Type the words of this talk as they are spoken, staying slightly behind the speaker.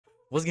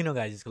What's going on,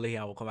 guys? It's Kole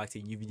here. Welcome back to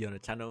a new video on the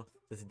channel.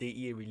 So today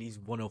EA released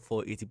one of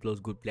 480 plus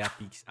good player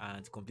picks,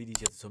 and to complete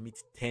this you have to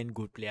submit 10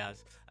 good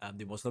players.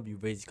 They must not be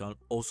raised. You can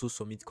also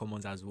submit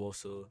commons as well,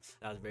 so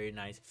that's very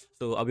nice.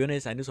 So I'll be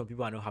honest, I know some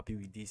people are not happy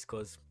with this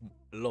because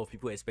a lot of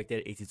people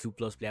expected 82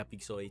 plus player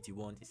picks or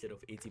 81 instead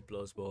of 80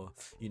 plus, but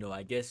you know,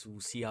 I guess we'll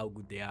see how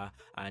good they are.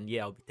 And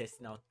yeah, I'll be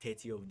testing out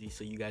 30 of these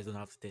so you guys don't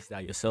have to test it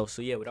out yourself.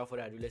 So yeah, without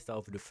further ado, let's start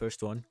off with the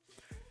first one.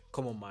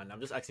 Come on, man. I'm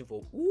just asking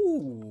for.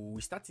 Ooh,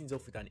 we start things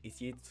off with an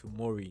 88 to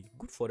Murray.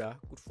 Good for that.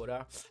 Good for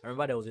that. I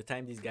remember there was a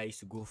time this guy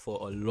used to go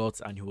for a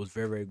lot and he was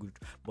very, very good.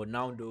 But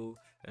now, though,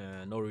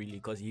 not really,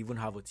 because he even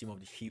have a team of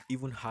the. He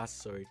even has,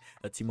 sorry,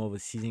 a team of a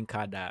season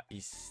card that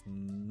is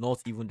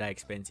not even that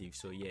expensive.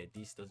 So yeah,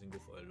 this doesn't go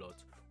for a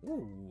lot.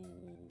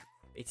 Ooh.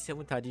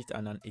 87 Tadic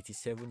and an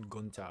 87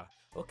 Gunter.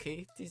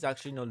 Okay, this is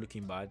actually not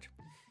looking bad.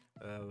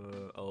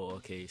 Oh,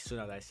 okay. Soon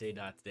as I say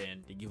that,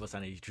 then they give us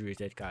an 83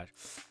 rated card.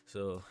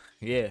 So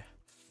yeah,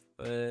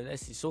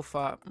 let's see. So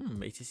far,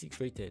 86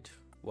 rated.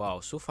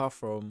 Wow. So far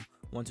from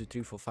 1 2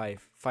 3 4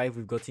 5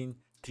 we've gotten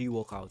 3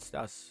 walkouts.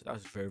 That's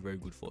very, very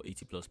good for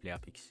 80 plus player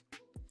picks.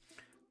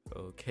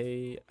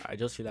 Okay, I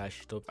just feel like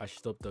I should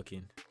stop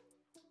talking.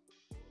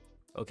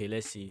 Okay,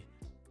 let's see.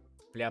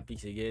 Player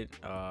picks again.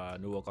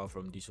 No walkout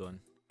from this one.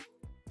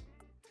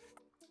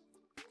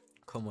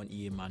 Come on,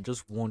 EA, man.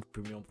 Just one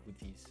premium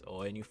footies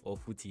or any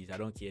footies. I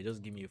don't care.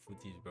 Just give me a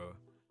footies, bro.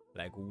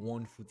 Like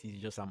one footies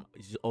is just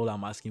all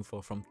I'm asking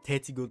for from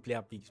 30 good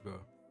player picks, bro.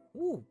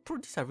 Ooh, bro,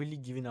 these are really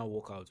giving out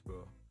walkouts,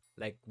 bro.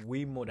 Like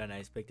way more than I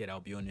expected,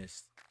 I'll be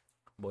honest.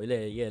 But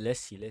yeah,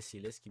 let's see. Let's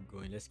keep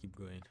going.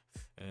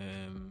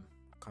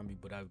 Can't be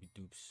bothered with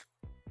dupes.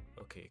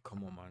 Okay,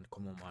 come on,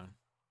 man.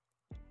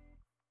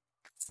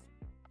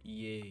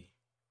 Yeah,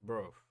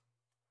 bro.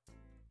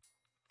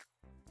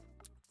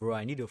 Bro,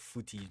 I need a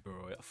footies,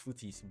 bro.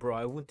 Footies. Bro,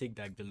 I won't take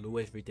like the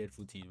lowest rated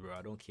footies, bro.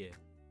 I don't care.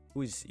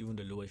 Who is even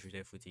the lowest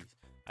rated footies?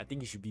 I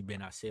think it should be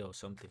Benacer or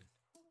something.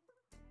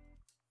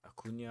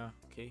 Acuna,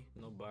 okay,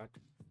 not bad.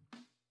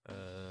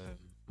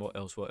 What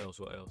else?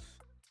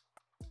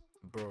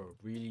 Bro,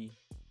 really?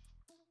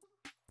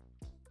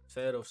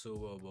 Started off so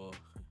well, but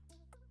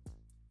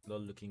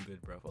not looking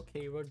good, bro.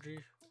 Okay,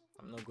 Rodri.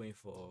 I'm not going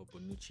for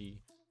Bonucci.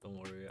 Don't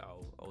worry,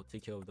 I'll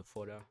take care of the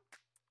fodder.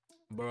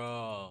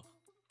 Bro.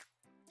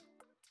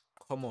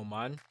 Come on,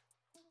 man.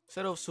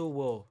 Set up so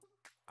well,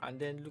 and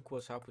then look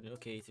what's happening.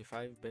 Okay,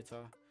 85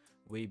 better,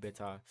 way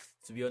better.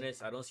 To be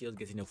honest, I don't see us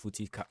getting a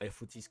footies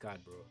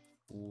card, bro.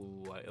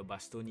 Ooh, a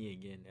Bastoni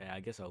again. I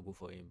guess I'll go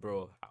for him,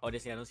 bro.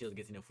 Honestly, I don't see us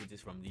getting a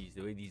footies from these,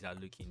 the way these are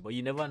looking. But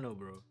you never know,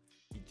 bro.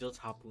 It just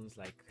happens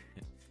like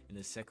in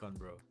a second,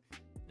 bro.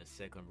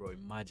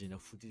 Imagine a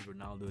footies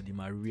Ronaldo, Di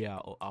Maria,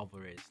 or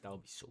Alvarez. That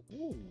would be so.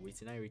 Ooh,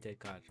 89 rated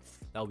card.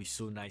 That would be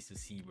so nice to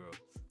see, bro.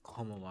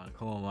 Come on,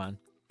 man.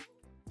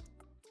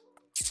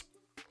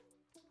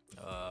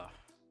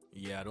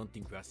 Yeah, I don't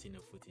think we are seeing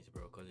the footage,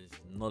 bro, because it's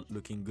not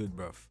looking good,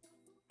 bro.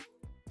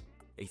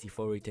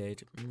 84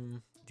 rated,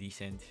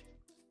 decent.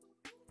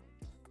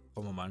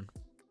 Come on, man.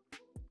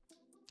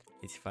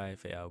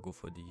 85, yeah, I'll go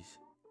for these.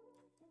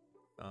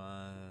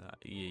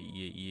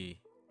 Yeah.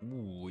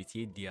 Ooh,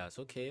 88 Diaz.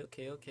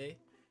 Okay.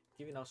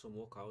 Giving out some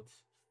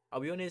walkouts.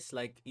 I'll be honest,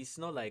 like it's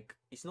not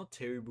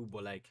terrible,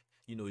 but like,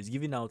 you know, it's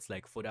giving out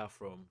like fodder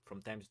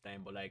from time to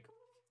time, but like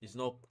it's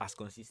not as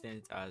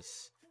consistent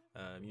as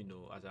you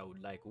know, as I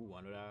would like. Ooh,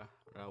 another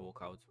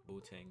walkout,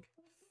 Boateng.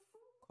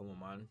 Come on,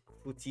 man.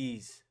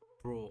 Footies,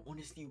 bro.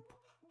 Honestly,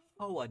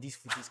 how are these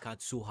footies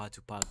cards so hard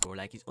to pack, bro?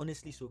 Like, it's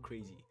honestly so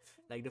crazy.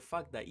 Like the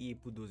fact that EA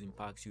put those in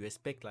packs, you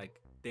expect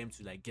like them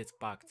to like get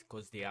packed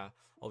because they are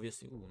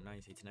obviously. Ooh,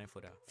 nice 89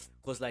 for that.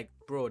 Because like,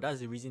 bro,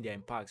 that's the reason they're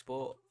in packs.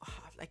 But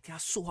like, they are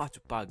so hard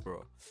to pack,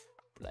 bro.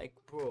 Like,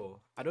 bro,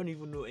 I don't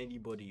even know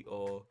anybody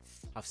or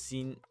have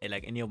seen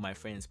like any of my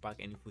friends pack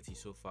any footies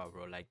so far,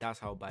 bro. Like, that's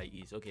how bad it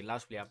is. Okay,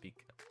 last player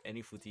pick.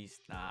 Any footies?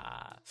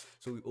 Nah.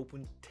 So we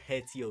opened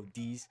 30 of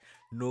these,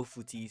 no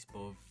footies,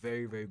 but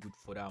very, very good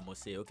for that, I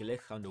must say. Okay,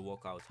 let's count the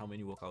walkouts. How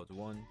many walkouts?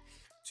 1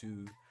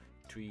 2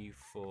 3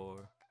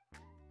 4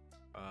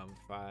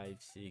 5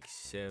 6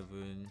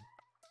 7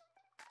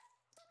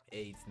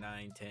 8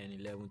 9 10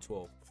 11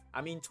 12.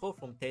 I mean, 12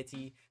 from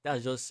 30,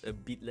 that's just a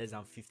bit less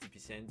than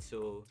 50%.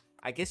 So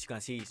I guess you can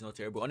say it's not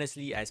terrible.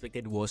 Honestly, I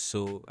expected worse,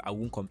 so I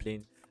won't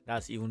complain.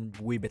 That's even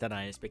way better than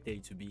I expected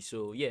it to be.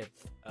 So yeah,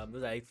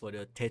 those are it for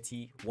the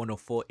 30 1 of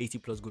 4 80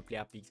 plus good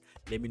player picks.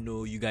 Let me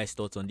know you guys'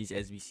 thoughts on this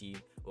SBC.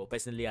 Well,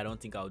 personally, I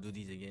don't think I'll do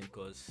this again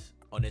because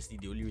honestly,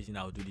 the only reason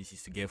I'll do this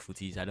is to get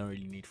footies. I don't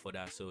really need for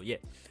that. So yeah,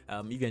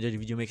 if you enjoyed the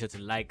video, make sure to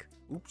like.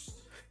 Oops.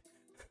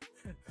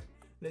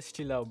 Let's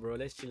chill out, bro.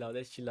 Let's chill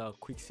out.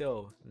 Quick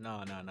sell.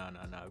 No.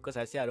 Because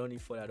I say I don't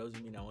need for that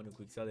doesn't mean I want to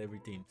quick sell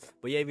everything.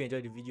 But yeah, if you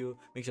enjoyed the video,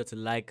 make sure to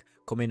like,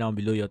 comment down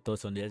below your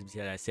thoughts on the SBC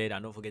as I said,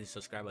 and don't forget to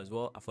subscribe as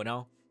well. And for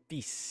now,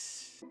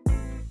 peace.